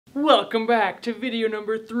Welcome back to video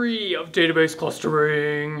number 3 of database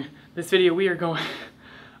clustering. This video we are going...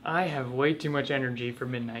 I have way too much energy for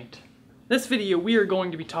midnight. This video we are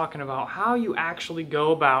going to be talking about how you actually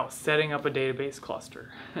go about setting up a database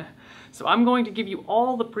cluster. So I'm going to give you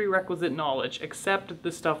all the prerequisite knowledge except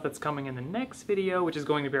the stuff that's coming in the next video, which is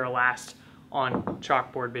going to be our last on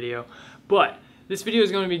chalkboard video. But this video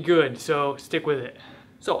is going to be good, so stick with it.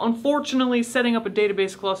 So unfortunately, setting up a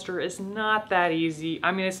database cluster is not that easy.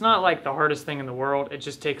 I mean, it's not like the hardest thing in the world. It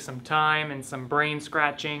just takes some time and some brain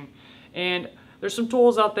scratching. And there's some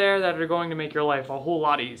tools out there that are going to make your life a whole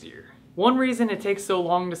lot easier. One reason it takes so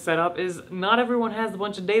long to set up is not everyone has a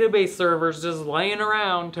bunch of database servers just laying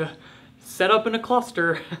around to set up in a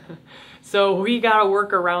cluster. So we gotta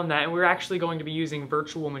work around that, and we're actually going to be using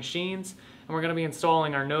virtual machines, and we're gonna be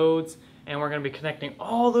installing our nodes, and we're going to be connecting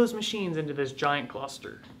all those machines into this giant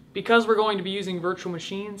cluster. Because we're going to be using virtual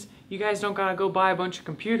machines, you guys don't gotta go buy a bunch of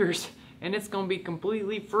computers, and it's going to be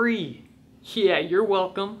completely free. Yeah, you're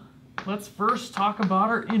welcome. Let's first talk about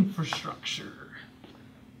our infrastructure.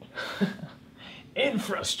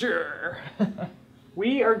 Infrastructure!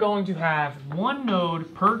 We are going to have one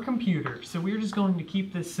node per computer, so we're just going to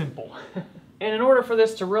keep this simple. And in order for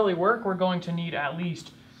this to really work, we're going to need at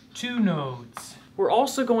least 2 nodes. We're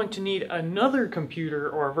also going to need another computer,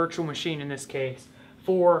 or a virtual machine in this case,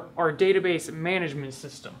 for our database management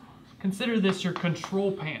system. Consider this your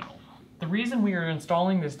control panel. The reason we are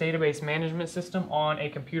installing this database management system on a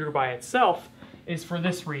computer by itself is for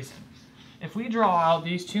this reason. If we draw out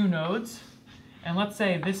these 2 nodes, and let's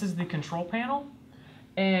say this is the control panel,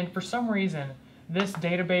 and for some reason this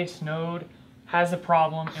database node has a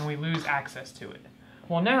problem and we lose access to it.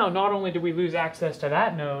 Well, now not only do we lose access to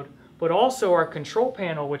that node, but also our control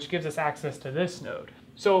panel, which gives us access to this node.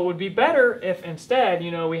 So it would be better if instead,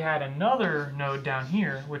 we had another node down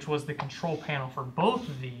here, which was the control panel for both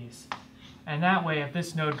of these. And that way, if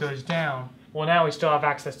this node goes down, well, now we still have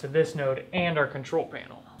access to this node and our control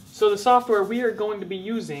panel. So the software we are going to be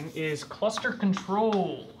using is Cluster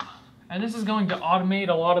Control. And this is going to automate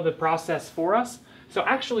a lot of the process for us. So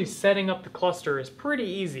actually setting up the cluster is pretty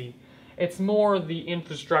easy. It's more the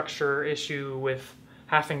infrastructure issue with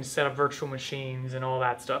having to set up virtual machines and all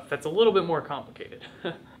that stuff that's a little bit more complicated.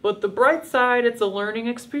 But the bright side, it's a learning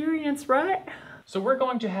experience, right? So we're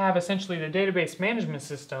going to have essentially the database management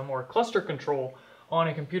system, or cluster control, on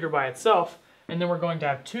a computer by itself, and then we're going to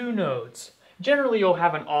have 2 nodes. Generally you'll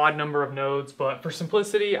have an odd number of nodes, but for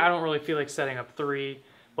simplicity I don't really feel like setting up 3,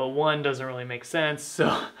 but 1 doesn't really make sense,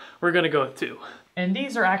 so we're gonna go with 2. And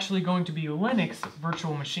these are actually going to be Linux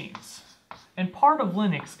virtual machines. And part of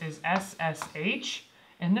Linux is SSH,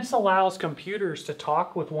 and this allows computers to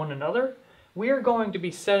talk with one another. We are going to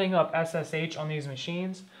be setting up SSH on these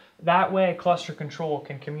machines. That way cluster control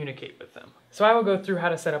can communicate with them. So I will go through how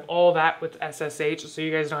to set up all that with SSH so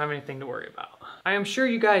you guys don't have anything to worry about. I am sure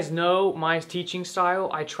you guys know my teaching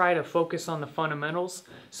style. I try to focus on the fundamentals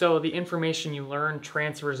so the information you learn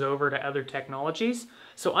transfers over to other technologies.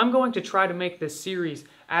 So I'm going to try to make this series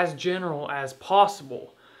as general as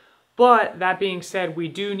possible. But that being said, we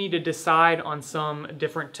do need to decide on some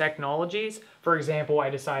different technologies. For example, I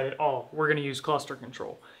decided, we're going to use cluster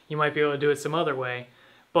control. You might be able to do it some other way,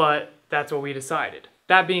 but that's what we decided.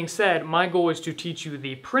 That being said, my goal is to teach you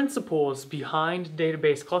the principles behind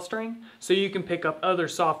database clustering so you can pick up other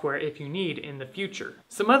software if you need in the future.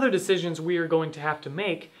 Some other decisions we are going to have to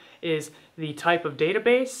make is the type of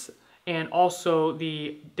database and also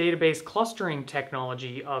the database clustering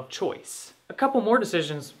technology of choice. A couple more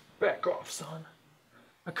decisions. Back off, son.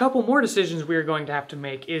 A couple more decisions we are going to have to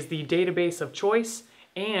make is the database of choice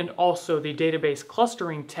and also the database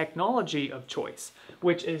clustering technology of choice,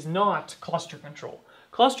 which is not cluster control.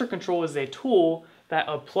 Cluster control is a tool that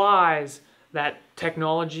applies that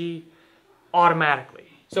technology automatically.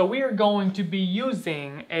 So we are going to be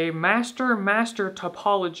using a master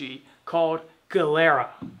topology called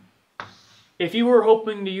Galera. If you were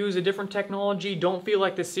hoping to use a different technology, don't feel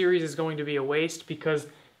like this series is going to be a waste, because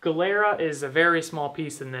Galera is a very small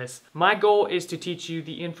piece in this. My goal is to teach you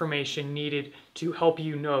the information needed to help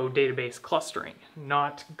you know database clustering,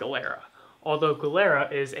 not Galera. Although Galera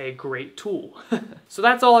is a great tool. So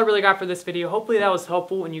that's all I really got for this video. Hopefully that was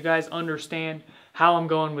helpful and you guys understand how I'm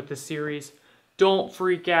going with this series. Don't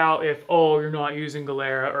freak out if, you're not using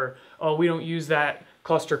Galera, or, we don't use that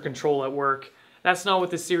cluster control at work. That's not what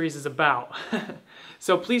this series is about.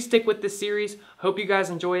 So please stick with this series. Hope you guys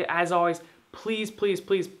enjoy it. As always, please, please,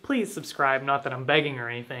 please, please subscribe. Not that I'm begging or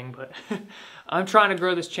anything, but I'm trying to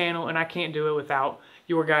grow this channel and I can't do it without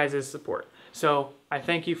your guys' support. So I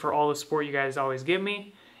thank you for all the support you guys always give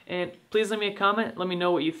me, And please leave me a comment. Let me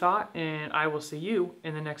know what you thought. And I will see you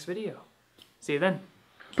in the next video. See you then.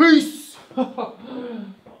 Peace!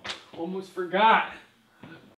 Almost forgot.